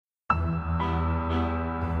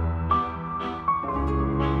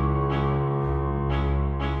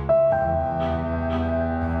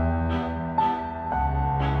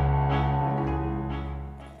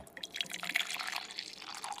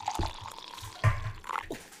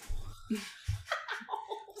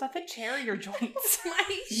Is that the chair or your joints?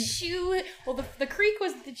 My shoe. Well, the creak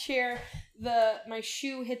was the chair. My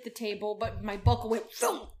shoe hit the table, but my buckle went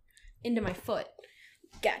into my foot.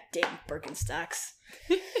 Goddamn Birkenstocks.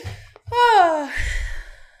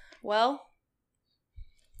 Well,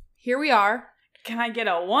 here we are. Can I get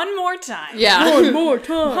a one more time? Yeah. One more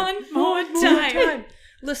time.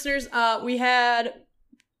 Listeners,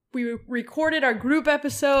 we recorded our group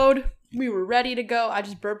episode. We were ready to go. I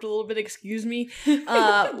just burped a little bit. Excuse me.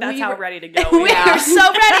 That's how ready to go. We are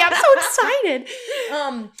so ready. I'm so excited.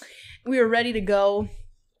 We were ready to go.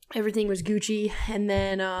 Everything was Gucci. And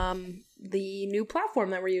then the new platform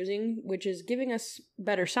that we're using, which is giving us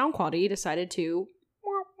better sound quality, decided to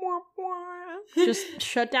just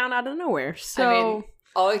shut down out of nowhere. So I mean,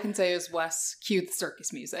 all I can say is, Wes, cue the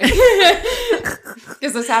circus music.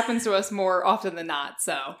 Because this happens to us more often than not,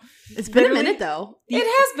 so. It's been a minute, though. It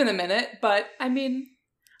has been a minute, but, I mean,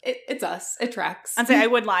 it's us. It tracks. I'd say I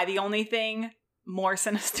would lie. The only thing more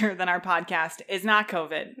sinister than our podcast is not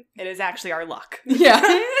COVID. It is actually our luck.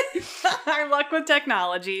 Yeah. Our luck with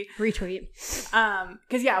technology. Retweet.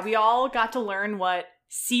 Because, yeah, we all got to learn what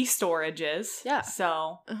C storage is. Yeah.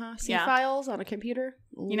 So. C files on a computer.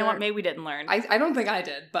 You know what? Maybe we didn't learn. I don't think I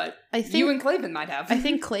did, but you and Clavin might have. I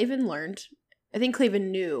think Clavin learned. I think Clavin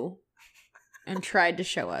knew and tried to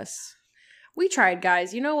show us. We tried,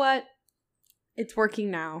 guys. You know what? It's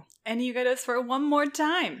working now. And you get us for one more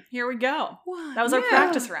time. Here we go. That was our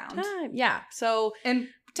practice round. Yeah. So, and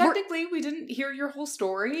technically, we didn't hear your whole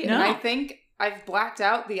story. No. And I think I've blacked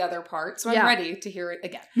out the other part, so I'm ready to hear it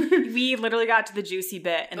again. We literally got to the juicy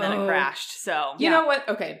bit and then it crashed. So you know what?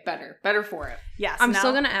 Okay, better for it. Yes. I'm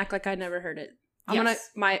still gonna act like I never heard it. I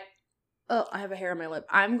have a hair on my lip.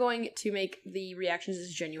 I'm going to make the reactions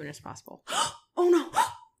as genuine as possible. Oh no!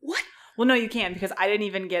 What? Well, no, you can, because I didn't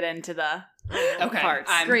even get into the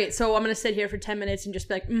parts. Great. So I'm gonna sit here for 10 minutes and just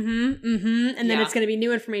be like, and then it's gonna be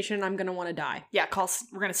new information, and I'm gonna want to die. Yeah,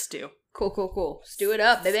 we're gonna stew. Cool. Stew it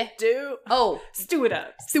up, baby. Stew it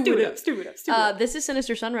up. This is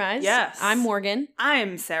Sinister Sunrise. Yes. I'm Morgan.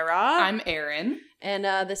 I'm Sarah. I'm Aaron. And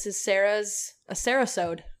this is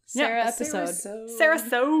Sarah-sode. Sarah episode.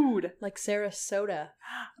 Sarah-sode. Like Sarah soda.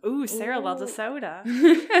 Ooh, Sarah loves a soda.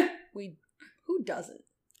 Who doesn't?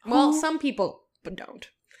 Well, some people but don't.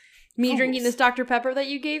 Me drinking this Dr. Pepper that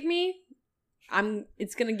you gave me,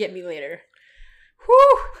 it's gonna get me later.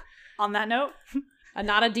 Whew. On that note,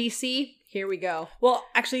 not a DC. Here we go. Well,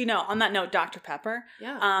 actually, no. On that note, Dr. Pepper.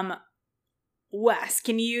 Yeah. Wes,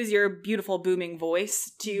 can you use your beautiful booming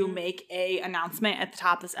voice to make a announcement at the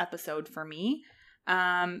top of this episode for me?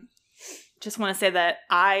 Just want to say that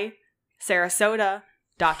I, Sarah Soda,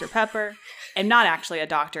 Dr. Pepper, am not actually a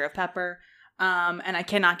doctor of pepper. And I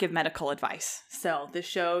cannot give medical advice. So this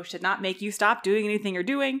show should not make you stop doing anything you're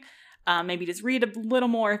doing. Maybe just read a little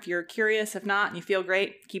more if you're curious. If not, and you feel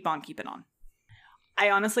great, keep on keeping on. I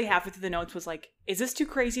honestly, halfway through the notes was like, is this too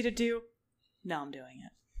crazy to do? No, I'm doing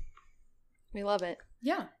it. We love it.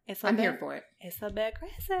 Yeah. I'm here for it. It's a bit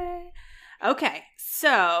crazy. Okay,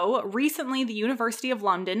 so recently the University of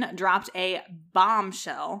London dropped a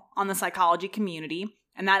bombshell on the psychology community,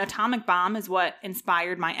 and that atomic bomb is what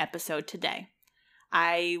inspired my episode today.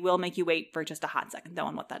 I will make you wait for just a hot second, though,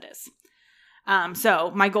 on what that is.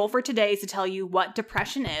 So my goal for today is to tell you what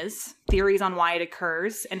depression is, theories on why it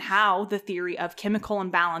occurs, and how the theory of chemical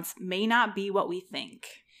imbalance may not be what we think.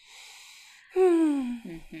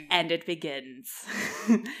 And it begins.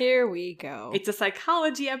 Here we go. It's a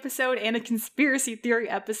psychology episode and a conspiracy theory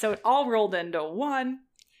episode all rolled into one.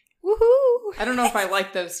 Woohoo! I don't know if I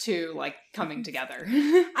like those two, coming together.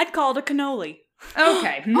 I'd call it a cannoli.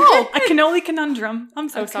 Okay. A cannoli conundrum. I'm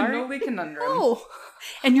so sorry. Cannoli conundrum. Oh.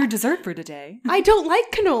 And your dessert for today. I don't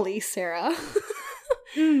like cannoli, Sarah.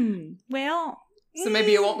 Well... So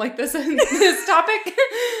maybe you won't like this topic?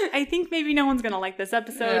 I think maybe no one's going to like this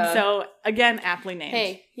episode. Yeah. So, again, aptly named.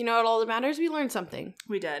 Hey, you know what all that matters? We learned something.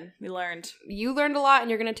 We did. We learned. You learned a lot, and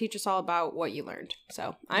you're going to teach us all about what you learned.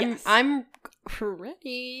 So, I'm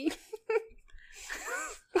ready.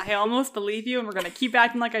 I almost believe you, and we're going to keep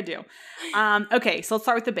acting like I do. Okay, so let's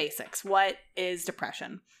start with the basics. What is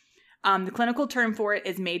depression? The clinical term for it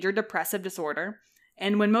is major depressive disorder.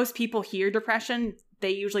 And when most people hear depression, they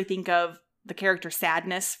usually think of the character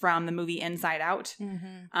Sadness from the movie Inside Out.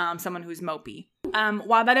 Someone who's mopey.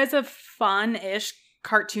 While that is a fun-ish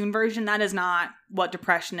cartoon version, that is not what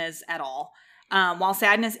depression is at all. While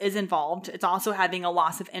sadness is involved, it's also having a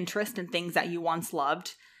loss of interest in things that you once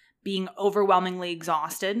loved, being overwhelmingly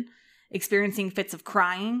exhausted, experiencing fits of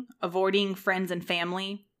crying, avoiding friends and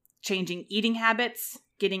family, changing eating habits,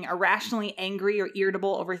 getting irrationally angry or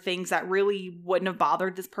irritable over things that really wouldn't have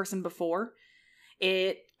bothered this person before.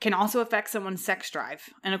 It can also affect someone's sex drive.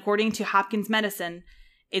 And according to Hopkins Medicine,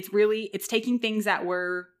 it's taking things that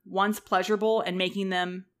were once pleasurable and making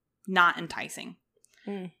them not enticing.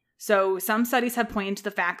 So some studies have pointed to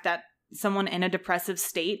the fact that someone in a depressive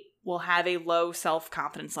state will have a low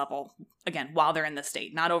self-confidence level, again, while they're in the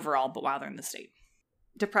state. Not overall, but while they're in the state.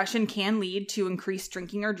 Depression can lead to increased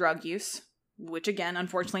drinking or drug use, which again,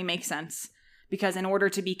 unfortunately makes sense, because in order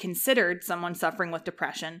to be considered someone suffering with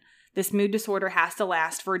depression, this mood disorder has to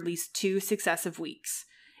last for at least 2 successive weeks.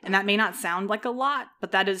 And that may not sound like a lot,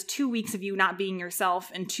 but that is 2 weeks of you not being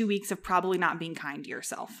yourself and 2 weeks of probably not being kind to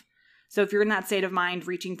yourself. So if you're in that state of mind,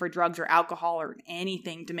 reaching for drugs or alcohol or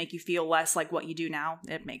anything to make you feel less like what you do now,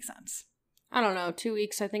 it makes sense. I don't know, 2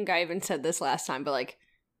 weeks, I think I even said this last time, but like,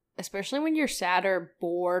 especially when you're sad or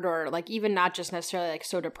bored or like even not just necessarily like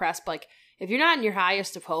so depressed, but like if you're not in your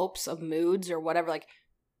highest of hopes of moods or whatever, like,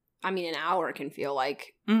 I mean, an hour can feel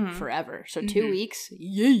like forever. So 2 weeks,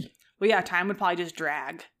 yay. Well, yeah, time would probably just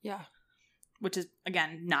drag. Yeah. Which is,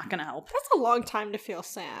 again, not going to help. That's a long time to feel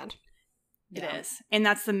sad. It is. And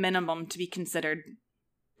that's the minimum to be considered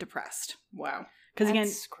depressed. Wow. Because again,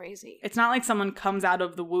 that's crazy. It's not like someone comes out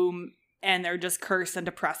of the womb and they're just cursed and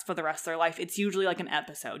depressed for the rest of their life. It's usually like an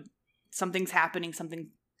episode. Something's happening, something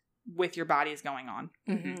with your body is going on.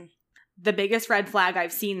 Mm-hmm. The biggest red flag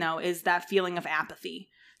I've seen, though, is that feeling of apathy.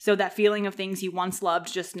 So that feeling of things you once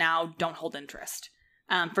loved just now don't hold interest.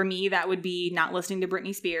 For me, that would be not listening to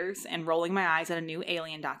Britney Spears and rolling my eyes at a new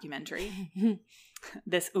Alien documentary.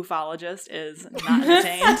 This ufologist is not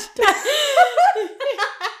entertained.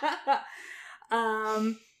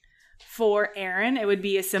 For Erin, it would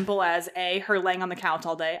be as simple as A, her laying on the couch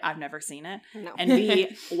all day. I've never seen it. No. And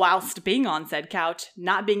B, whilst being on said couch,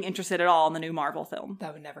 not being interested at all in the new Marvel film.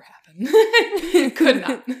 That would never happen. Could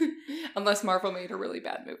not. Unless Marvel made a really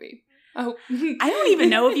bad movie. Oh, I don't even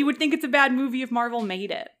know if you would think it's a bad movie if Marvel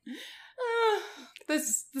made it.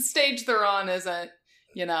 The stage they're on isn't,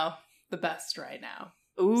 the best right now.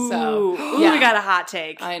 Ooh, yeah. We got a hot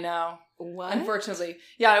take. I know. What? Unfortunately.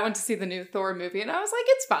 Yeah, I went to see the new Thor movie and I was like,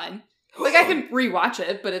 it's fine. Like, I can rewatch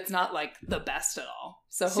it, but it's not, like, the best at all.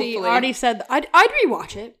 So hopefully... I already said I'd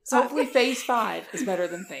rewatch it. So hopefully Phase 5 is better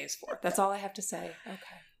than Phase 4. That's all I have to say.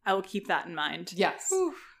 Okay. I will keep that in mind. Yes.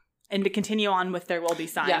 Ooh. And to continue on with There Will Be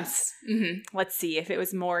Signs. Yes. Mm-hmm. Let's see, if it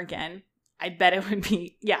was Morgan, I bet it would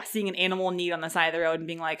be, seeing an animal in need on the side of the road and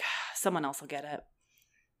being like, someone else will get it.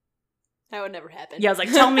 That would never happen. Yeah, I was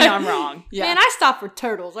like, tell me I'm wrong. Yeah. Man, I stopped for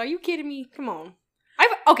turtles. Are you kidding me? Come on.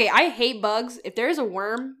 I hate bugs. If there's a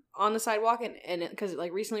worm on the sidewalk and because it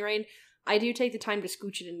like recently rained, I do take the time to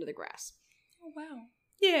scooch it into the grass. Oh, wow.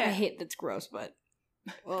 Yeah. I hate that's gross, but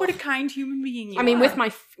What a kind human being you I mean,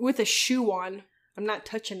 are. with a shoe on, I'm not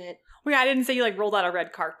touching it. Well, yeah, I didn't say you like rolled out a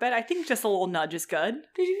red carpet. I think just a little nudge is good.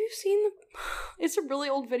 Did you seen it's a really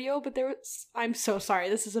old video, but I'm so sorry,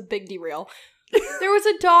 this is a big derail. There was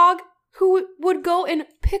a dog who would go and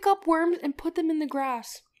pick up worms and put them in the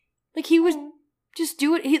grass. Like, he would just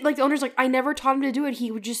do it. The owner's like, I never taught him to do it.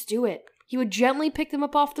 He would just do it. He would gently pick them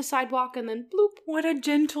up off the sidewalk and then bloop. What a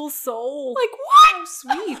gentle soul. Like, what? So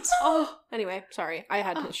sweet. Oh. Anyway, sorry. I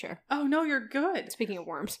had to share. Oh, no, you're good. Speaking of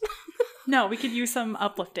worms. No, we could use some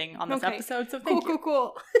uplifting on this episode, so thank you.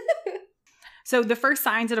 Cool. So the first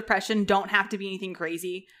signs of depression don't have to be anything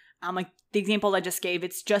crazy. Like the example I just gave,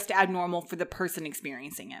 it's just abnormal for the person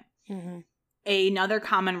experiencing it. Mm-hmm. Another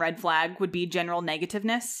common red flag would be general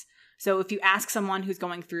negativeness. So if you ask someone who's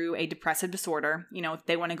going through a depressive disorder, if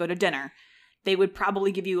they want to go to dinner, they would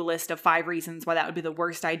probably give you a list of 5 reasons why that would be the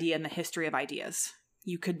worst idea in the history of ideas.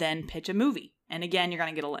 You could then pitch a movie. And again, you're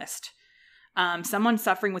going to get a list. Someone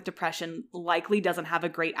suffering with depression likely doesn't have a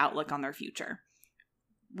great outlook on their future,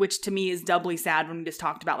 which to me is doubly sad when we just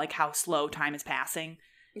talked about like how slow time is passing.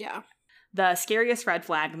 Yeah. The scariest red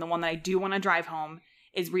flag, and the one that I do want to drive home,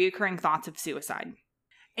 is reoccurring thoughts of suicide.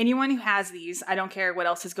 Anyone who has these, I don't care what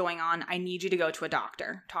else is going on, I need you to go to a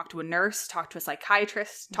doctor. Talk to a nurse, talk to a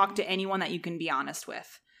psychiatrist, talk to anyone that you can be honest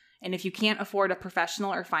with. And if you can't afford a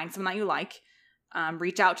professional or find someone that you like,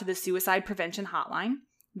 reach out to the Suicide Prevention Hotline.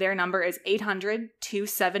 Their number is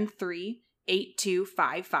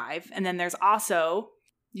 800-273-8255. And then there's also...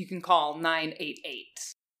 You can call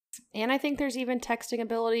 988. And I think there's even texting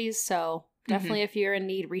abilities, so definitely if you're in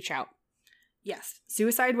need, reach out. Yes.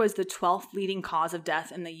 Suicide was the 12th leading cause of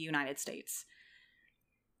death in the United States.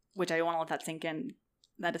 Which I don't want to let that sink in.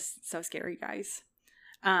 That is so scary, guys.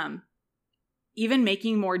 Even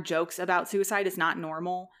making more jokes about suicide is not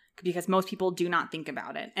normal because most people do not think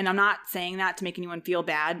about it. And I'm not saying that to make anyone feel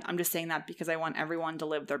bad. I'm just saying that because I want everyone to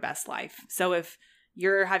live their best life. So if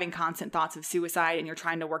you're having constant thoughts of suicide and you're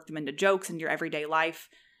trying to work them into jokes in your everyday life,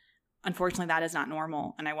 unfortunately, that is not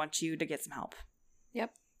normal, and I want you to get some help.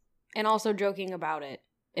 Yep. And also joking about it,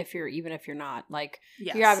 even if you're not. Like,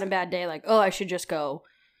 Yes. you're having a bad day, like, oh, I should just go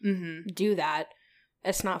Mm-hmm. do that.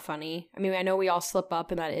 It's not funny. I mean, I know we all slip up,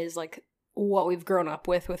 and that is, like, what we've grown up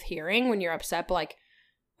with hearing when you're upset, but, like,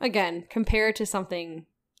 again, compare it to something,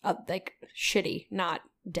 like, shitty, not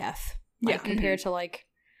death. Like, Yeah. compared to, like,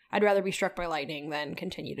 I'd rather be struck by lightning than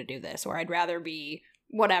continue to do this, or I'd rather be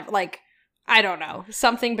whatever, like, I don't know,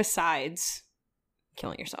 something besides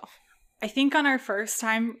killing yourself. I think on our first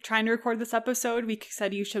time trying to record this episode, we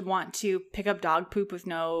said you should want to pick up dog poop with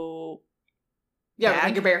no Yeah, with bag.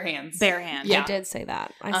 like your bare hands. bare hand. Yeah. I did say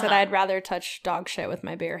that. I said I'd rather touch dog shit with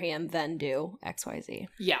my bare hand than do XYZ.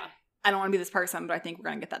 Yeah. I don't want to be this person, but I think we're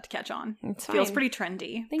going to get that to catch on. It's Feels fine. pretty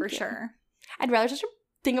trendy, Thank for you. sure. I'd rather just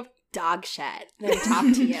think of dog shit than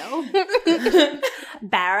talk to you.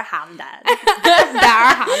 Barehanded.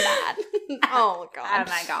 Barehanded. Oh, God. Oh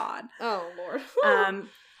my God. Oh, Lord.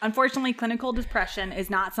 Unfortunately, clinical depression is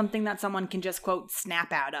not something that someone can just, quote,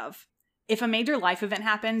 snap out of. If a major life event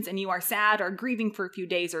happens and you are sad or grieving for a few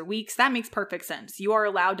days or weeks, that makes perfect sense. You are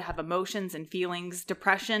allowed to have emotions and feelings.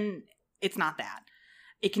 Depression, it's not that.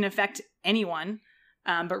 It can affect anyone,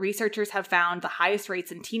 but researchers have found the highest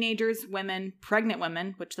rates in teenagers, women, pregnant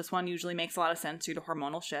women, which this one usually makes a lot of sense due to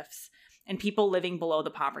hormonal shifts, and people living below the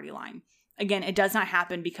poverty line. Again, it does not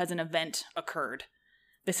happen because an event occurred.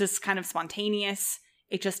 This is kind of spontaneous.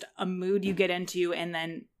 It's just a mood you get into, and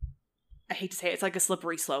then, I hate to say it, it's like a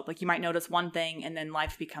slippery slope. Like, you might notice one thing, and then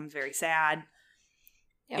life becomes very sad.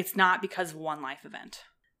 Yep. It's not because of one life event.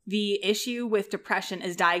 The issue with depression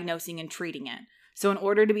is diagnosing and treating it. So in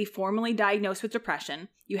order to be formally diagnosed with depression,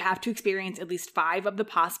 you have to experience at least 5 of the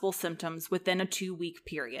possible symptoms within a 2-week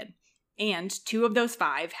period. And 2 of those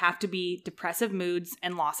 5 have to be depressive moods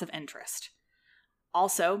and loss of interest.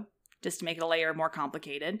 Also, just to make it a layer more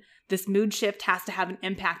complicated, this mood shift has to have an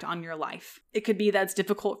impact on your life. It could be that it's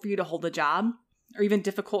difficult for you to hold a job, or even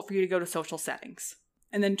difficult for you to go to social settings.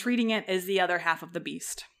 And then treating it is the other half of the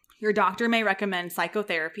beast. Your doctor may recommend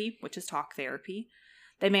psychotherapy, which is talk therapy.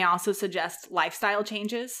 They may also suggest lifestyle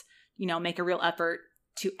changes, make a real effort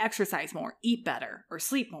to exercise more, eat better, or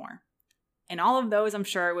sleep more. And all of those, I'm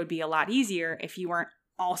sure, would be a lot easier if you weren't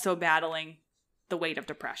also battling the weight of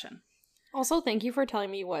depression. Also, thank you for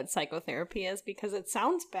telling me what psychotherapy is, because it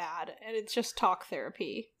sounds bad, and it's just talk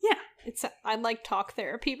therapy. Yeah. I like talk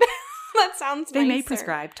therapy, but that sounds They may nicer.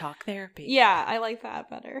 prescribe talk therapy. Yeah, I like that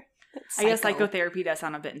better. I guess psychotherapy does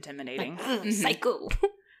sound a bit intimidating. Like, psycho.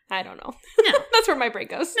 I don't know. No. That's where my brain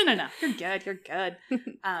goes. No. You're good.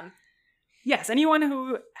 Yes, anyone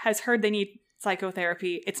who has heard they need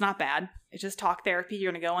psychotherapy, it's not bad. It's just talk therapy.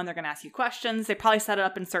 You're going to go in, they're going to ask you questions. They probably set it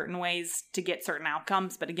up in certain ways to get certain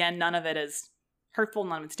outcomes. But again, none of it is hurtful.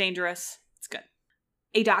 None of it's dangerous. It's good.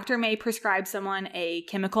 A doctor may prescribe someone a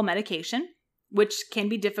chemical medication, which can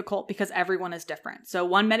be difficult because everyone is different. So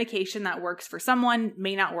one medication that works for someone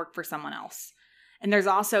may not work for someone else. And there's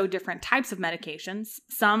also different types of medications.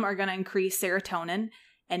 Some are going to increase serotonin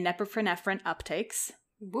and norepinephrine uptakes.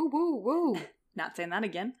 Woo, woo, woo. Not saying that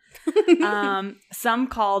again. Some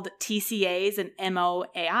called TCAs and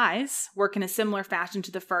MOAIs work in a similar fashion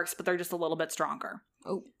to the first, but they're just a little bit stronger.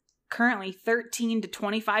 Oh. Currently, 13 to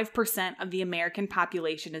 25% of the American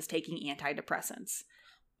population is taking antidepressants,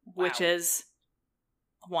 which is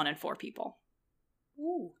 1 in 4 people.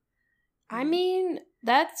 Ooh. I mean,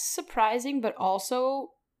 that's surprising, but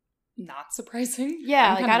also Not surprising.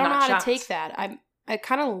 yeah, I'm like I kinda don't know not how shocked. to take that. I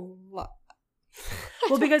kind of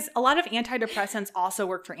Well, because a lot of antidepressants also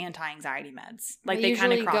work for anti-anxiety meds. Like, they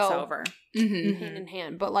kind of usually cross go over. Mm-hmm. hand in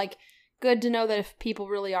hand, but like good to know that if people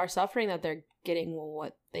really are suffering, that they're getting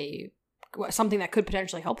something that could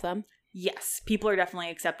potentially help them. Yes, people are definitely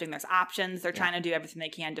accepting there's options. They're trying to do everything they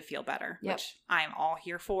can to feel better, Yep. which I am all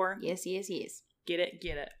here for. Yes. Get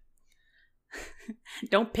it.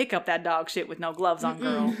 Don't pick up that dog shit with no gloves on,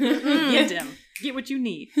 girl. Mm-mm. Get them. Get what you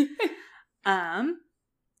need. Yeah,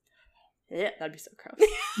 that'd be so gross.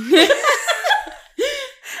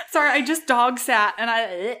 Sorry, I just dog sat and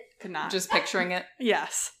I could not. Just picturing it.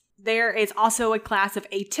 Yes. There is also a class of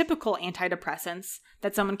atypical antidepressants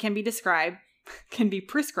that someone can be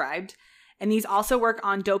prescribed, and these also work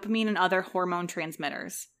on dopamine and other hormone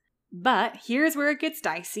transmitters. But here's where it gets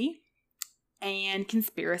dicey and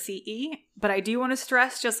conspiracy-y. But I do want to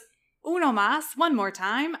stress just uno más, one more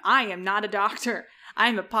time. I am not a doctor. I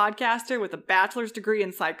am a podcaster with a bachelor's degree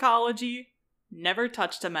in psychology. Never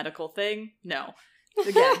touched a medical thing. No.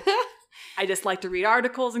 Again, I just like to read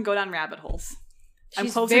articles and go down rabbit holes.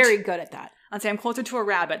 She's very good at that. I'd say I'm closer to a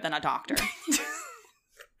rabbit than a doctor.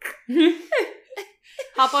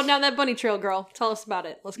 Hop on down that bunny trail, girl. Tell us about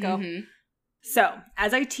it. Let's go. Mhm. So,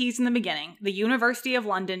 as I teased in the beginning, the University of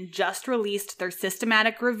London just released their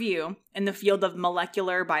systematic review in the field of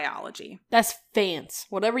molecular biology. That's fans.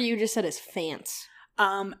 Whatever you just said is fans.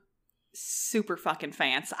 Super fucking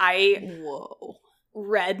fancy. I Whoa.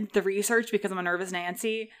 read the research because I'm a nervous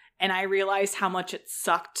Nancy, and I realized how much it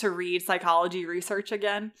sucked to read psychology research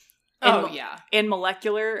again. Yeah. In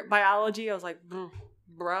molecular biology, I was like,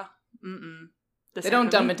 bruh, They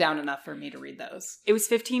don't dumb it down enough for me to read those. It was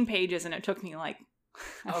 15 pages, and it took me like,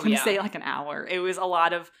 I want to yeah. say like an hour. It was a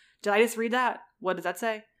lot of, did I just read that? What does that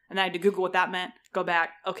say? And then I had to Google what that meant. Go back.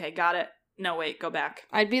 Okay, got it. No, wait, go back.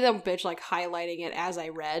 I'd be the bitch like highlighting it as I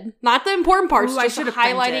read. Not the important parts, Ooh, I just should've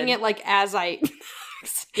highlighting printed. it like as I...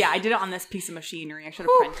 Yeah, I did it on this piece of machinery. I should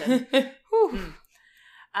have printed.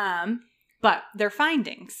 But their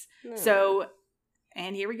findings. So,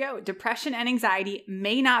 and here we go. Depression and anxiety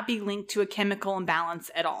may not be linked to a chemical imbalance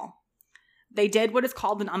at all. They did what is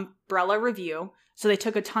called an umbrella review. So they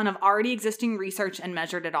took a ton of already existing research and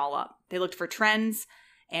measured it all up. They looked for trends,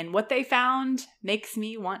 and what they found makes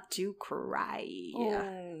me want to cry.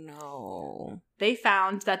 Oh, no. They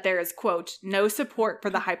found that there is, quote, no support for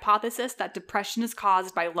the hypothesis that depression is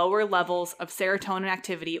caused by lower levels of serotonin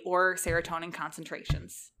activity or serotonin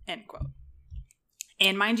concentrations, end quote.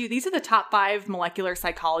 And mind you, these are the top 5 molecular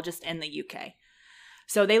psychologists in the UK.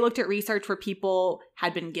 So they looked at research where people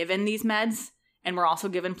had been given these meds and were also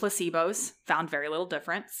given placebos, found very little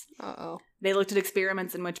difference. Uh-oh. They looked at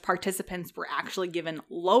experiments in which participants were actually given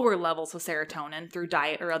lower levels of serotonin through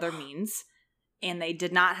diet or other means, and they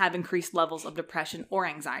did not have increased levels of depression or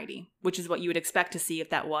anxiety, which is what you would expect to see if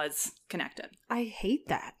that was connected. I hate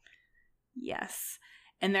that. Yes.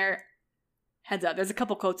 And heads up, there's a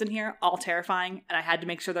couple quotes in here, all terrifying, and I had to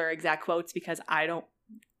make sure they're exact quotes because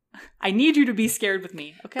I need you to be scared with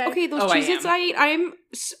me, okay? Okay, those Oh, Cheez-Its I I eat,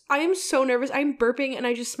 I am so nervous. I'm burping and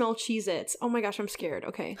I just smell Cheez-Its. Oh my gosh, I'm scared.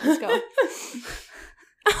 Okay, let's go.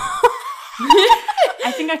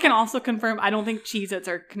 I think I can also confirm I don't think Cheez-Its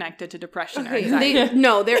are connected to depression or Okay,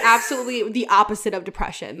 anxiety. they're absolutely the opposite of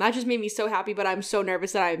depression. That just made me so happy, but I'm so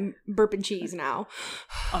nervous that I'm burping cheese now.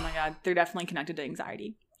 Oh my god, they're definitely connected to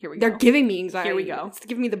anxiety. Here we go. They're giving me anxiety. Here we go. It's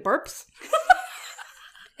giving me the burps.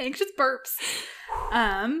 Anxious burps.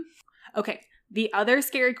 Okay. The other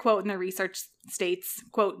scary quote in the research states,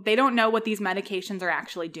 quote, they don't know what these medications are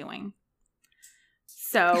actually doing.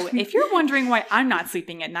 So if you're wondering why I'm not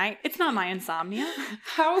sleeping at night, it's not my insomnia.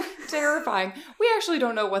 How terrifying. We actually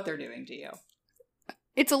don't know what they're doing to you.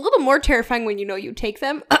 It's a little more terrifying when you know you take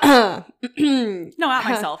them. No, at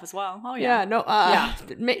myself as well. Oh, yeah. Yeah,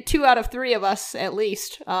 no, 2 out of 3 of us, at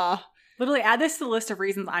least. Literally, add this to the list of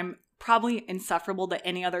reasons I'm probably insufferable to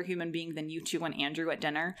any other human being than you two and Andrew at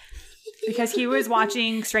dinner. Because he was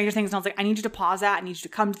watching Stranger Things, and I was like, I need you to pause that. I need you to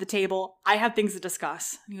come to the table. I have things to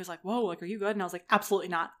discuss. And he was like, whoa, like, are you good? And I was like, absolutely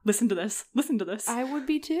not. Listen to this. Listen to this. I would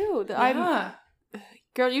be too. Yeah.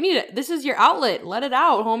 Girl, you need it. This is your outlet. Let it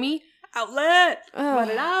out, homie. Outlet. Ugh. Let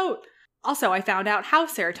it out. Also, I found out how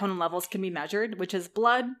serotonin levels can be measured, which is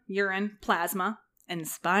blood, urine, plasma, and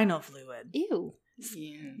spinal fluid. Ew.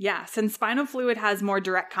 Yeah, since spinal fluid has more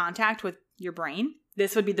direct contact with your brain,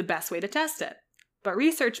 this would be the best way to test it. But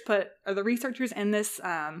the researchers in this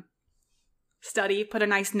study put a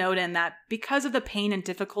nice note in that because of the pain and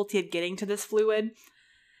difficulty of getting to this fluid,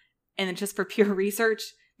 and it's just for pure research,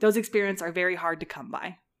 those experiments are very hard to come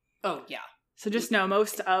by. Oh, yeah. So just know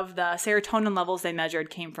most of the serotonin levels they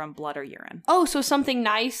measured came from blood or urine. Oh, so something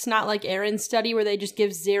nice, not like Erin's study where they just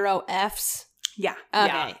give 0 Fs. Yeah. Okay.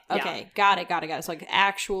 Yeah. Okay. Got it. It's like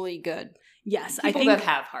actually good. Yes. People I think that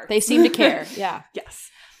have hearts. They seem to care. Yeah. Yes.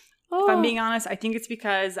 Oh. If I'm being honest, I think it's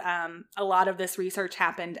because a lot of this research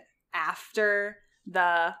happened after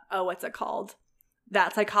what's it called?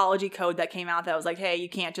 That psychology code that came out that was like, hey, you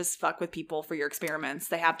can't just fuck with people for your experiments.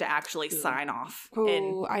 They have to actually sign off.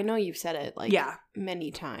 Oh, I know you've said it like many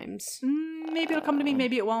times. Maybe it'll come to me.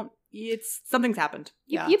 Maybe it won't. Something's happened.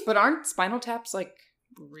 Yeah. But aren't spinal taps like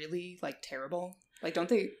really like terrible? Like, don't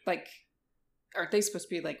they like, aren't they supposed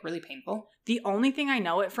to be like really painful? The only thing I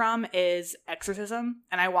know it from is Exorcism.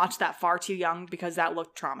 And I watched that far too young because that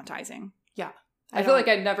looked traumatizing. Yeah. I feel like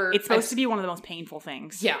It's supposed to be one of the most painful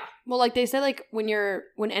things. Yeah. Well, like they said, like when your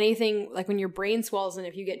brain swells and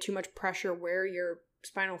if you get too much pressure where your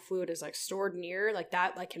spinal fluid is like stored near, like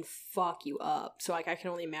that like can fuck you up. So like I can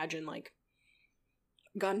only imagine like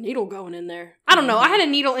got a needle going in there. I don't know. I had a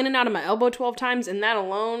needle in and out of my elbow 12 times and that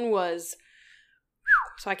alone was,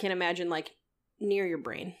 so I can't imagine like near your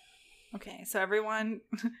brain. Okay. So everyone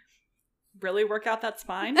really work out that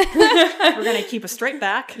spine. We're going to keep a straight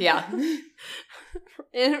back. Yeah.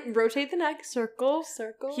 And rotate the neck. Circle,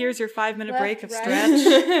 circle. Here's your 5-minute Left, break of right.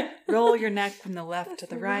 stretch. Roll your neck from the left to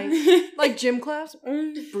the right. Like gym class.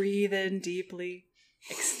 Breathe in deeply.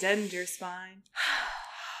 Extend your spine.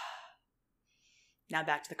 Now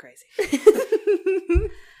back to the crazy.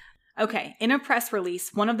 Okay, in a press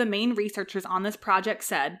release, one of the main researchers on this project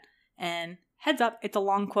said, and heads up, it's a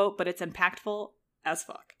long quote, but it's impactful as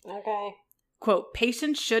fuck. Okay. Quote,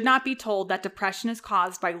 patients should not be told that depression is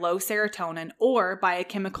caused by low serotonin or by a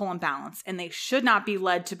chemical imbalance, and they should not be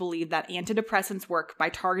led to believe that antidepressants work by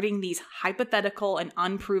targeting these hypothetical and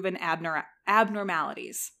unproven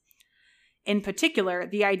abnormalities. In particular,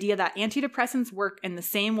 the idea that antidepressants work in the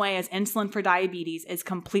same way as insulin for diabetes is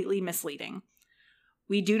completely misleading.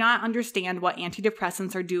 We do not understand what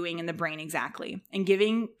antidepressants are doing in the brain exactly, and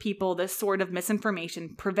giving people this sort of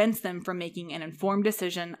misinformation prevents them from making an informed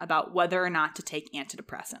decision about whether or not to take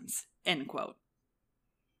antidepressants. End quote.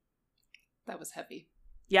 That was heavy.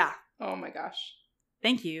 Yeah. Oh my gosh.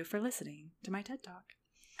 Thank you for listening to my TED Talk.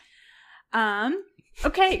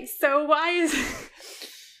 Okay, so why is...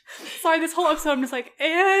 Sorry, this whole episode I'm just like,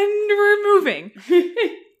 and we're moving.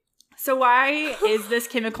 So why is this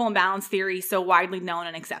chemical imbalance theory so widely known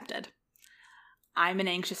and accepted? I'm an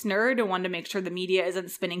anxious nerd and wanted to make sure the media isn't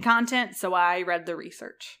spinning content, so I read the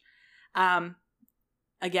research. Again,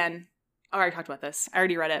 I already talked about this. I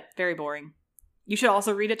already read it. Very boring. You should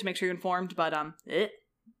also read it to make sure you're informed, but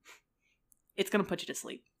it's going to put you to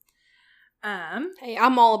sleep. Hey,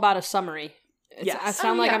 I'm all about a summary. Yes. I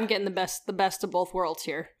sound like I'm getting the best of both worlds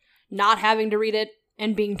here. Not having to read it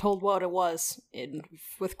and being told what it was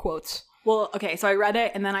with quotes. Well, okay, so I read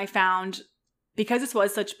it and then I found, because this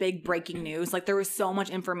was such big breaking news, like there was so much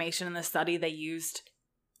information in the study they used.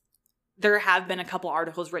 There have been a couple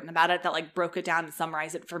articles written about it that like broke it down and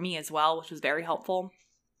summarized it for me as well, which was very helpful.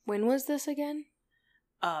 When was this again?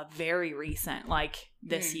 Very recent, like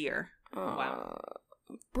this year. Wow.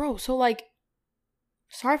 Bro, so like,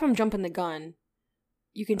 sorry if I'm jumping the gun.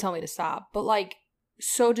 You can tell me to stop. But like,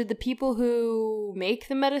 so did the people who make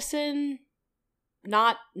the medicine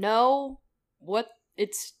not know what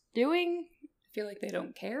it's doing? I feel like they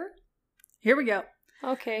don't care. Here we go.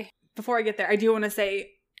 Okay. Before I get there, I do want to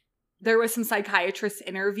say there was some psychiatrists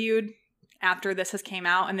interviewed after this has came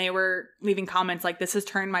out, and they were leaving comments like, this has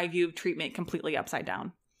turned my view of treatment completely upside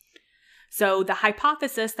down. So the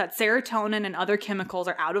hypothesis that serotonin and other chemicals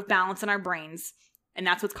are out of balance in our brains, and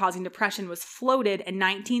that's what's causing depression, was floated in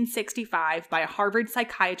 1965 by a Harvard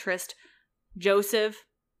psychiatrist, Joseph,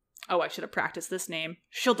 I should have practiced this name,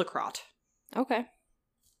 Schildkraut. Okay.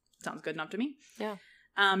 Sounds good enough to me. Yeah.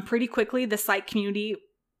 Pretty quickly, the psych community,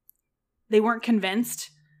 they weren't convinced,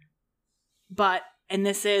 but, and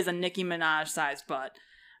this is a Nicki Minaj-sized but,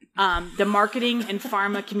 the marketing and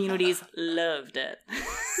pharma communities loved it.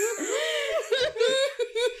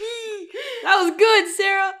 That was good,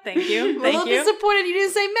 Sarah. Thank you. I'm a little disappointed you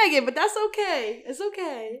didn't say Megan, but that's okay. It's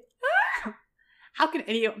okay. How can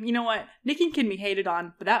any, you know what? Nicki can be hated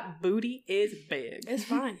on, but that booty is big. It's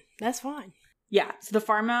fine. That's fine. Yeah, so the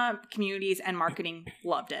pharma communities and marketing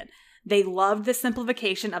loved it. They loved the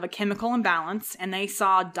simplification of a chemical imbalance, and they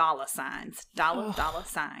saw dollar signs. Dollar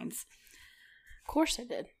signs. Of course I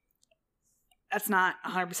did. That's not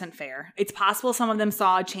 100% fair. It's possible some of them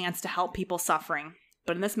saw a chance to help people suffering.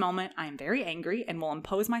 But in this moment, I am very angry and will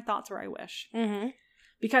impose my thoughts where I wish. Mm-hmm.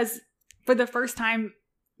 Because for the first time,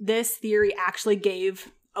 this theory actually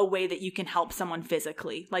gave a way that you can help someone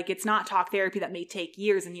physically. Like, it's not talk therapy that may take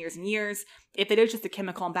years and years and years. If it is just a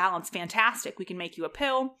chemical imbalance, fantastic. We can make you a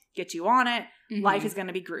pill, get you on it. Mm-hmm. Life is going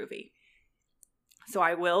to be groovy. So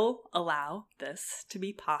I will allow this to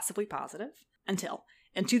be possibly positive until...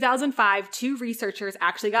 In 2005, 2 researchers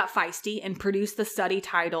actually got feisty and produced the study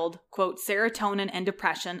titled, quote, Serotonin and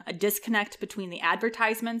Depression, a Disconnect Between the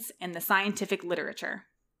Advertisements and the Scientific Literature.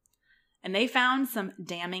 And they found some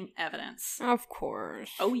damning evidence. Of course.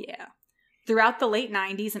 Oh, yeah. Throughout the late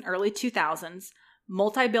 90s and early 2000s,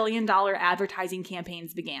 multi-billion-dollar advertising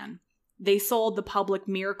campaigns began. They sold the public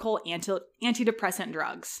miracle antidepressant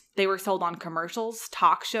drugs. They were sold on commercials,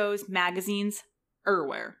 talk shows, magazines,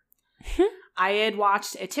 everywhere. I had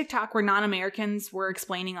watched a TikTok where non-Americans were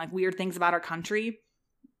explaining like weird things about our country.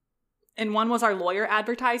 And one was our lawyer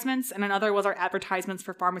advertisements, and another was our advertisements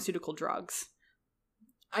for pharmaceutical drugs.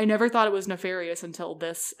 I never thought it was nefarious until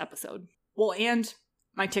this episode. Well, and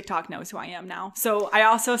my TikTok knows who I am now. So I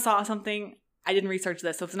also saw something, I didn't research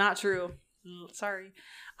this, so it's not true. Sorry.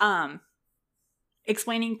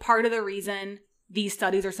 Explaining part of the reason these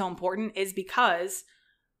studies are so important is because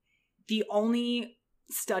the only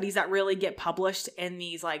studies that really get published in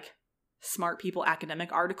these like smart people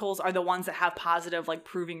academic articles are the ones that have positive, like,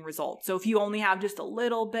 proving results. So if you only have just a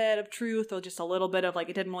little bit of truth or just a little bit of, like,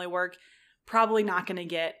 it didn't really work, probably not going to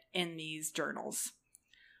get in these journals.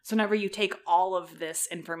 So whenever you take all of this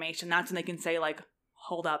information, that's when they can say, like,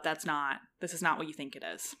 hold up, this is not what you think it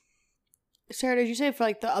is. Sarah, did you say for,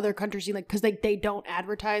 like, the other countries, like, because they don't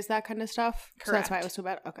advertise that kind of stuff? Correct. So that's why it was so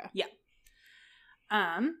bad? Okay. Yeah.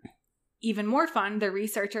 Even more fun, the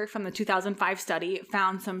researcher from the 2005 study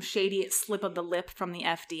found some shady slip of the lip from the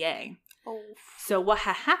FDA. Oh. So what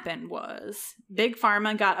had happened was Big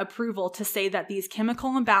Pharma got approval to say that these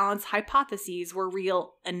chemical imbalance hypotheses were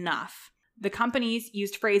real enough. The companies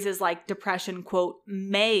used phrases like depression, quote,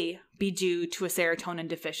 may be due to a serotonin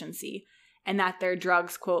deficiency, and that their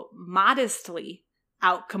drugs, quote, modestly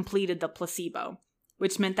outcompleted the placebo,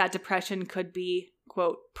 which meant that depression could be,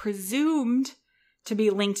 quote, presumed to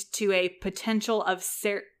be linked to a potential of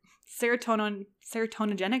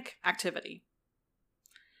serotoninogenic activity.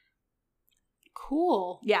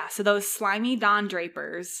 Cool. Yeah, so those slimy Don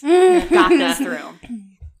Drapers got this through.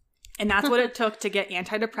 And that's what it took to get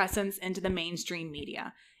antidepressants into the mainstream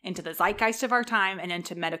media, into the zeitgeist of our time, and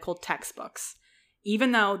into medical textbooks,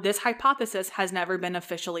 even though this hypothesis has never been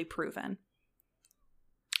officially proven.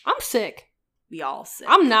 I'm sick. We all sick.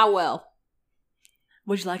 I'm not well.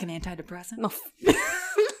 Would you like an antidepressant? No.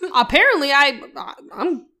 Apparently,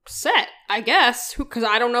 I'm set, I guess, because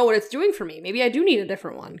I don't know what it's doing for me. Maybe I do need a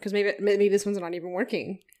different one, because maybe this one's not even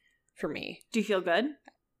working for me. Do you feel good?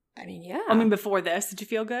 I mean, yeah. I mean, before this, did you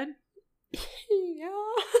feel good? Yeah.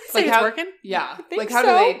 Say it's working? Yeah. think Like, how so.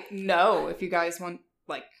 do they know if you guys want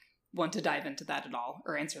to dive into that at all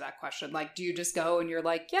or answer that question? Like, do you just go and you're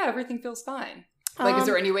like, yeah, everything feels fine? Like, is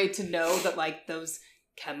there any way to know that, like, those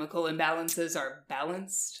chemical imbalances are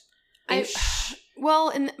balanced? I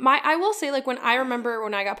will say, like, when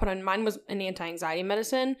I got put on, mine was an anti-anxiety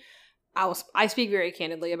medicine. I speak very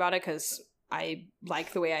candidly about it because I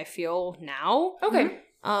like the way I feel now. Okay.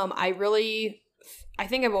 I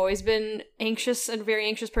think I've always been anxious, a very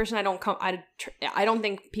anxious person. I don't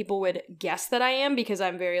think people would guess that I am because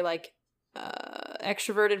I'm very, like,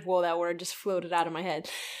 extroverted. Whoa, that word just floated out of my head.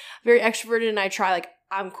 Very extroverted, and I try, like,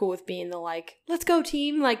 I'm cool with being the, like, let's go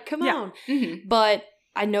team, like, come on. Mm-hmm. But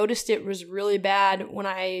I noticed it was really bad when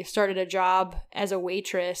I started a job as a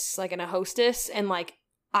waitress, like, and a hostess, and, like,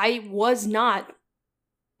 I was not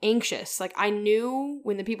anxious. Like, I knew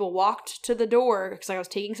when the people walked to the door, because I was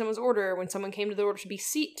taking someone's order, when someone came to the door to be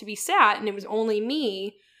sat, and it was only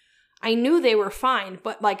me, I knew they were fine,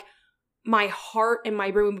 but, like, my heart and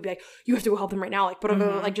my brain would be like, you have to go help them right now, like, but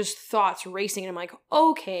like, just thoughts racing, and I'm like,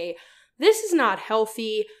 okay, this is not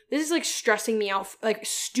healthy. This is, like, stressing me out. Like,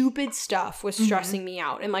 stupid stuff was stressing me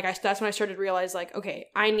out, and, like, that's when I started to realize, like, okay,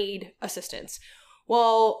 I need assistance.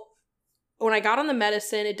 Well, when I got on the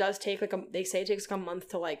medicine, it does take, like, they say it takes, like, a month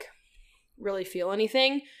to, like, really feel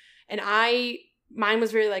anything, and mine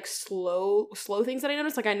was very, like, slow things that I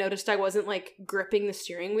noticed. Like, I noticed I wasn't, like, gripping the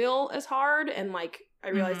steering wheel as hard, and, like, I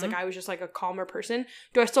realized, like, I was just, like, a calmer person.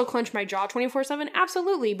 Do I still clench my jaw 24/7?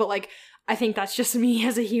 Absolutely. But, like, I think that's just me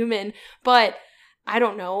as a human. But I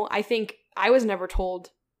don't know. I think I was never told,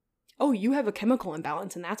 oh, you have a chemical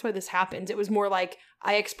imbalance and that's why this happens. It was more like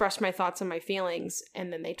I expressed my thoughts and my feelings,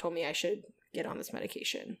 and then they told me I should get on this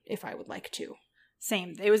medication if I would like to.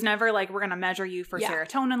 Same. It was never like, we're going to measure you for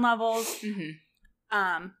serotonin levels.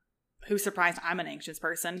 Mm-hmm. Who's surprised? I'm an anxious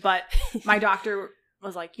person. But my doctor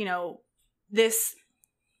was like, you know,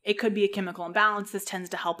 it could be a chemical imbalance. This tends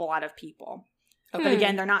to help a lot of people. Okay. But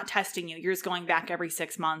again, they're not testing you. You're just going back every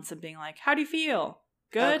 6 months and being like, how do you feel?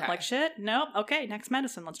 Good? Okay. Like, shit? Nope. Okay, next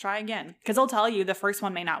medicine. Let's try again. Because they'll tell you the first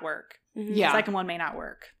one may not work. Mm-hmm. Yeah. The second one may not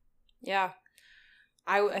work. Yeah.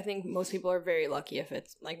 I think most people are very lucky if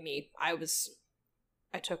it's like me. I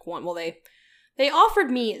took one. Well, they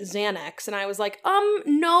offered me Xanax, and I was like,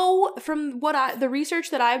 no. From the research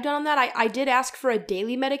that I've done on that, I did ask for a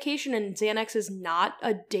daily medication, and Xanax is not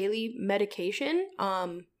a daily medication.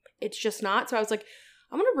 It's just not. So I was like,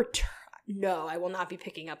 I'm going to return. No, I will not be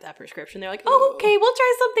picking up that prescription. They're like, oh, okay, we'll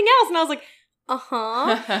try something else. And I was like,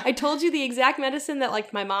 uh-huh. I told you the exact medicine that,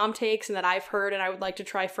 like, my mom takes and that I've heard and I would like to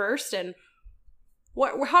try first. And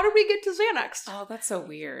how did we get to Xanax? Oh, that's so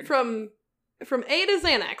weird. From A to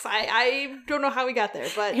Xanax. I don't know how we got there,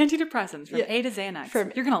 but antidepressants from A to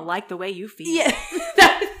Xanax. You're gonna like the way you feel. Yeah,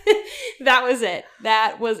 that was it.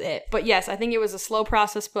 That was it. But yes, I think it was a slow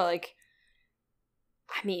process. But, like,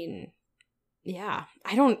 I mean, yeah,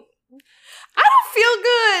 I don't feel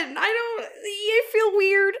good. I feel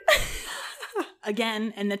weird.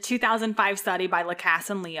 Again, in the 2005 study by Lacasse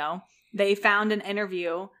and Leo, they found an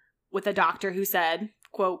interview with a doctor who said,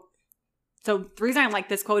 quote, So the reason I like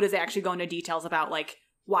this quote is they actually go into details about like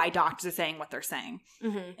why doctors are saying what they're saying.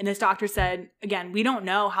 Mm-hmm. And this doctor said, again, we don't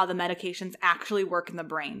know how the medications actually work in the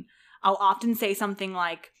brain. I'll often say something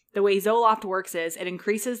like, the way Zoloft works is it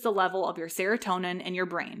increases the level of your serotonin in your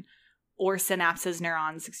brain, or synapses,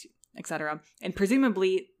 neurons, etc. And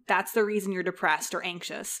presumably that's the reason you're depressed or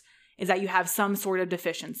anxious, is that you have some sort of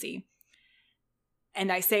deficiency.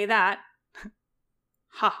 And I say that,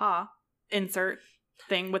 haha, insert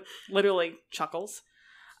thing with literally chuckles.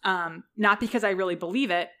 Not because I really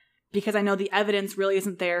believe it, because I know the evidence really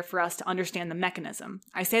isn't there for us to understand the mechanism.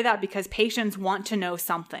 I say that because patients want to know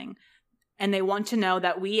something, and they want to know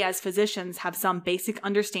that we as physicians have some basic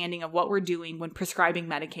understanding of what we're doing when prescribing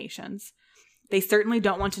medications. They certainly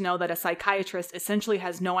don't want to know that a psychiatrist essentially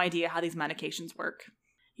has no idea how these medications work.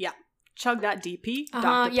 Yeah. Chug that DP.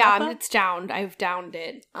 Dr. Yeah, Peppa. it's downed. I've downed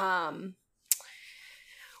it.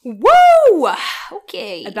 Woo!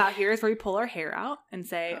 Okay. About here is where we pull our hair out and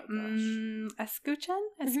say, Oh, gosh. escuchen?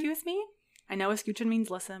 Excuse me? I know escuchen means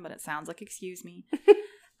listen, but it sounds like excuse me.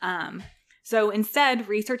 So instead,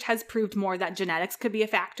 research has proved more that genetics could be a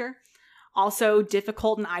factor. Also,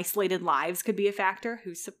 difficult and isolated lives could be a factor.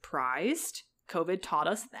 Who's surprised? COVID taught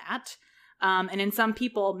us that. And in some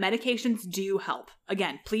people, medications do help.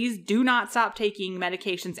 Again, please do not stop taking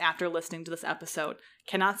medications after listening to this episode.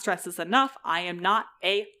 Cannot stress this enough. I am not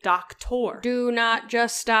a doctor. Do not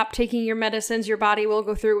just stop taking your medicines. Your body will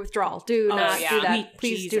go through withdrawal. Do not do that.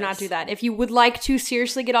 Please do not do that. If you would like to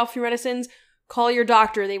seriously get off your medicines, call your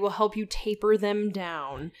doctor. They will help you taper them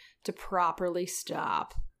down to properly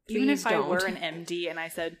stop. Even if Please I don't. were an MD and I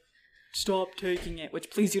said, stop taking it, which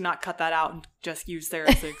please do not cut that out and just use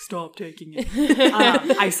Sarah saying, stop taking it.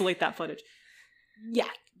 Isolate that footage. Yeah,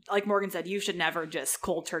 like Morgan said, you should never just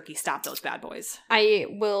cold turkey stop those bad boys. I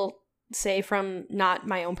will say from not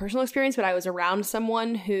my own personal experience, but I was around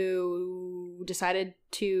someone who decided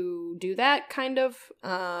to do that kind of,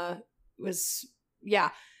 yeah.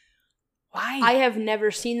 Why? I have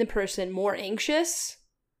never seen the person more anxious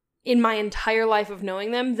in my entire life of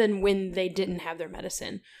knowing them than when they didn't have their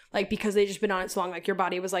medicine. Like, because they just been on it so long, like your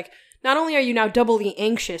body was like, not only are you now doubly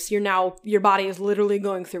anxious, your body is literally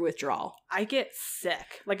going through withdrawal. I get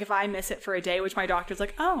sick. Like, if I miss it for a day, which my doctor's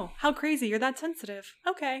like, oh, how crazy, you're that sensitive.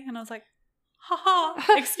 Okay. And I was like, haha,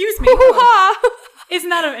 excuse me. Isn't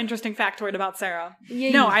that an interesting factoid about Sarah?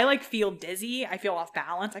 Yeah. No, I like feel dizzy. I feel off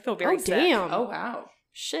balance. I feel very sick. Damn. Oh, wow.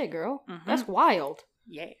 Shit, girl. Mhm. That's wild.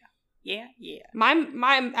 Yeah. Yeah.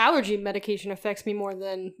 My allergy medication affects me more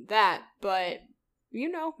than that, but you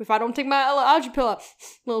know, if I don't take my allergy pill,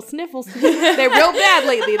 little sniffles. They're real bad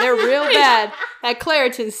lately. They're real bad. That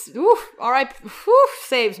Claritin's, all right,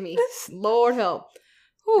 saves me. Lord help.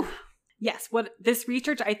 Whew. Yes, what this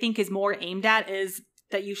research I think is more aimed at is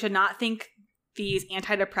that you should not think these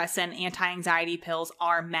antidepressant, anti-anxiety pills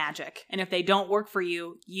are magic. And if they don't work for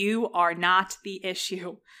you, you are not the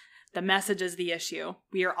issue. The message is the issue.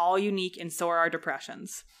 We are all unique, and so are our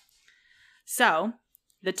depressions. So,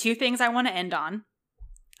 the two things I want to end on.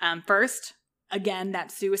 First, again,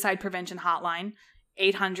 that suicide prevention hotline,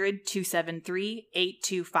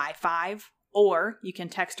 800-273-8255, or you can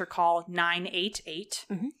text or call 988.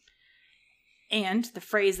 Mm-hmm. And the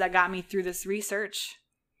phrase that got me through this research,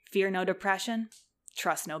 fear no depression,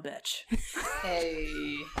 trust no bitch.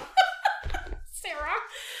 Hey. Sarah.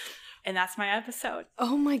 And that's my episode.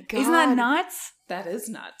 Oh my God. Isn't that nuts? That is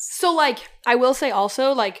nuts. So, like, I will say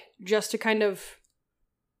also, like, just to kind of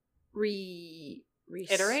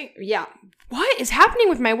Reiterate? Yeah. What is happening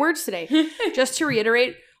with my words today? Just to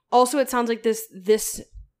reiterate, also, it sounds like this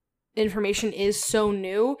information is so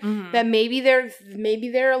new that maybe they're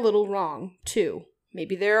a little wrong, too.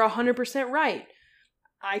 Maybe they're 100% right.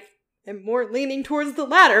 I am more leaning towards the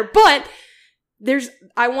latter, but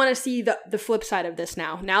I want to see the flip side of this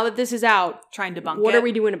now. Now that this is out, Trying to debunk what it. are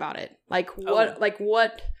we doing about it? Like,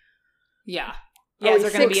 what? Yeah. Yeah, Are is we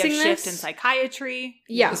there going to be a fixing shift this? in psychiatry?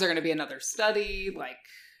 Yeah. Is there going to be another study? Like,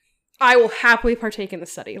 I will happily partake in the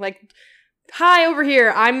study. Like, hi, over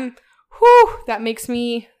here. That makes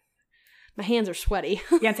me, my hands are sweaty.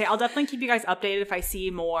 Yeah, and say I'll definitely keep you guys updated if I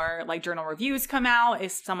see more like journal reviews come out,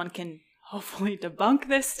 if someone can hopefully debunk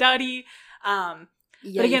this study. But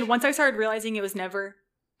again, once I started realizing it was never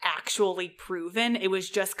actually proven, it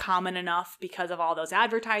was just common enough because of all those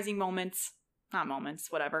advertising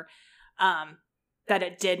whatever, that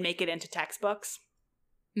it did make it into textbooks.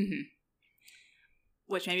 mm-hmm.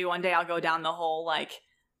 Which maybe one day I'll go down the whole like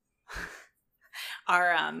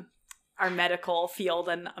our medical field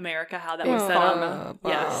in America, how that was set up.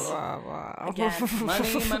 Yes.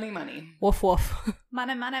 Again, money. Woof woof.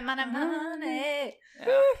 Money.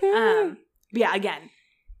 Yeah. Yeah, again,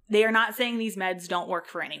 They are not saying these meds don't work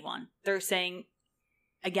for anyone. They're saying,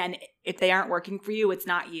 again, if they aren't working for you, it's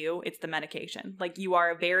not you, it's the medication. Like, you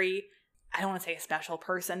are a very, I don't want to say a special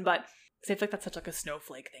person, but I feel like that's such like a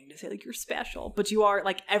snowflake thing to say, like, you're special. But you are,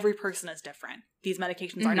 like, every person is different. These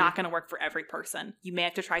medications are not going to work for every person. You may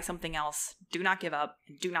have to try something else. Do not give up.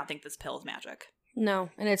 And do not think this pill is magic. No,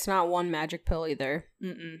 and it's not one magic pill either.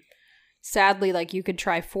 Mm-mm. Sadly, like, you could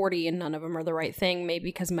try 40 and none of them are the right thing, maybe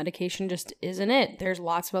because medication just isn't it. There's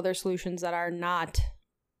lots of other solutions that are not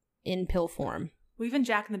in pill form. Well, even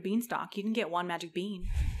Jack and the Beanstalk, you can get one magic bean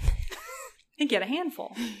and get a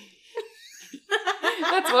handful.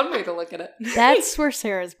 That's one way to look at it. That's where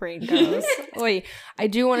Sarah's brain goes. Wait, I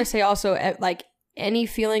do want to say also, like, any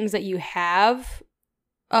feelings that you have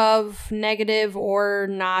of negative or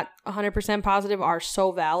not 100% positive are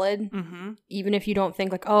so valid. Mm-hmm. Even if you don't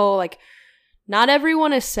think like, oh, like, not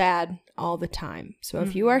everyone is sad all the time. So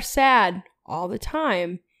if you are sad all the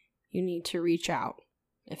time, you need to reach out.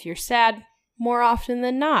 If you're sad more often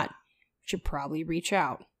than not, you should probably reach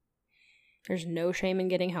out. There's no shame in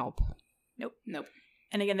getting help. Nope.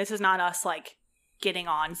 And again, this is not us, like, getting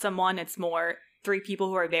on someone. It's more 3 people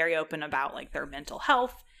who are very open about, like, their mental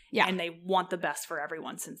health. Yeah. And they want the best for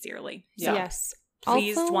everyone sincerely. So yes.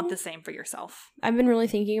 Please also, want the same for yourself. I've been really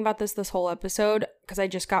thinking about this whole episode because I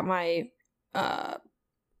just got my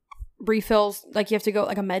refills. Like, you have to go,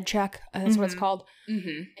 like, a med check. That's what it's called.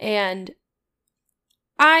 Mm-hmm. And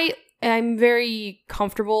I'm very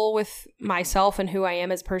comfortable with myself and who I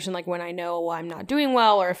am as a person, like, when I know I'm not doing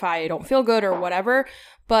well or if I don't feel good or whatever.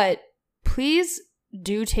 But please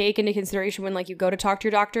do take into consideration when, like, you go to talk to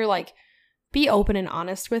your doctor, like, be open and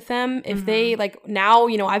honest with them. If they, like, now,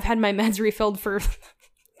 you know, I've had my meds refilled for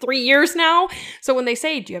 3 years now. So when they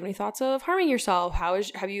say, do you have any thoughts of harming yourself?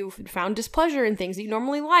 Have you found displeasure in things that you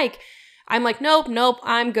normally like? I'm like, nope,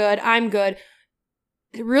 I'm good.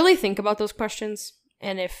 Really think about those questions.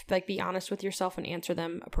 And if, like, be honest with yourself and answer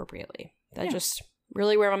them appropriately. That's just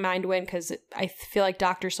really where my mind went, because I feel like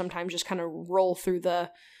doctors sometimes just kind of roll through the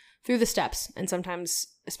steps. And sometimes,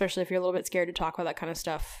 especially if you're a little bit scared to talk about that kind of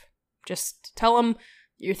stuff, just tell them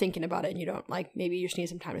you're thinking about it and you don't, like, maybe you just need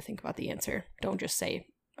some time to think about the answer. Don't just say,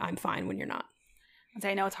 I'm fine, when you're not.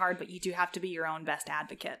 I know it's hard, but you do have to be your own best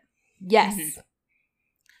advocate. Yes. Mm-hmm.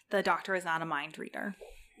 The doctor is not a mind reader.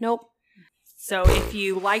 Nope. So if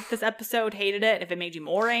you liked this episode, hated it, if it made you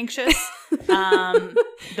more anxious,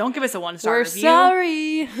 don't give us a 1-star review. We're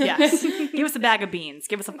sorry. Yes. Give us a bag of beans.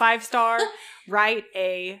 Give us a 5-star. Write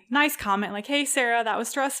a nice comment like, hey, Sarah, that was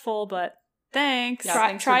stressful, but thanks.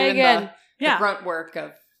 Yeah, try again. The grunt work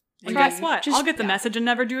of... And guess what? I'll get the message and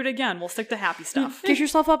never do it again. We'll stick to happy stuff. Get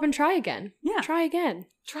yourself up and try again. Yeah. Try again.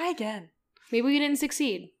 Maybe we didn't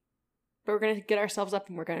succeed, but we're going to get ourselves up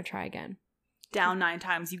and we're going to try again. Down 9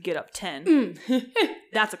 times, you get up 10.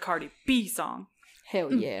 That's a Cardi B song.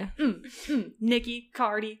 Hell yeah. Nicki,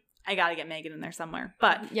 Cardi. I gotta get Megan in there somewhere.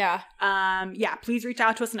 But yeah, please reach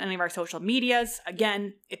out to us on any of our social medias.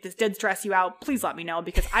 Again, if this did stress you out, please let me know,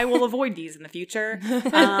 because I will avoid these in the future.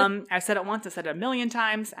 I've said it once, I've said it 1,000,000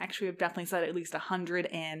 times. Actually, I've definitely said it at least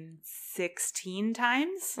 116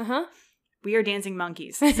 times. We are dancing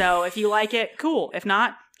monkeys. So if you like it, cool. If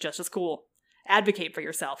not, just as cool. Advocate for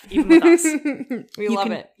yourself, even with us. We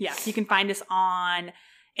love it. Yes, you can find us on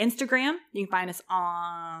Instagram. You can find us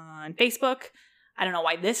on Facebook. I don't know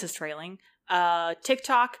why this is trailing.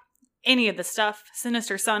 TikTok, any of the stuff.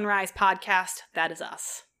 Sinister Sunrise Podcast. That is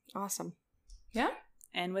us. Awesome. Yeah.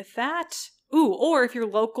 And with that, or if you're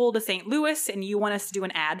local to St. Louis and you want us to do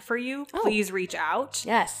an ad for you, please reach out.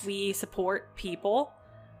 Yes. We support people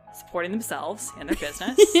supporting themselves and their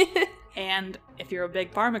business. And if you're a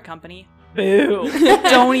big pharma company, boo.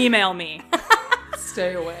 Don't email me.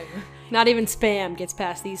 Stay away. Not even spam gets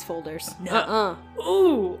past these folders. No.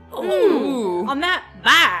 Ooh. On that,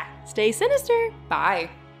 bye. Stay sinister. Bye.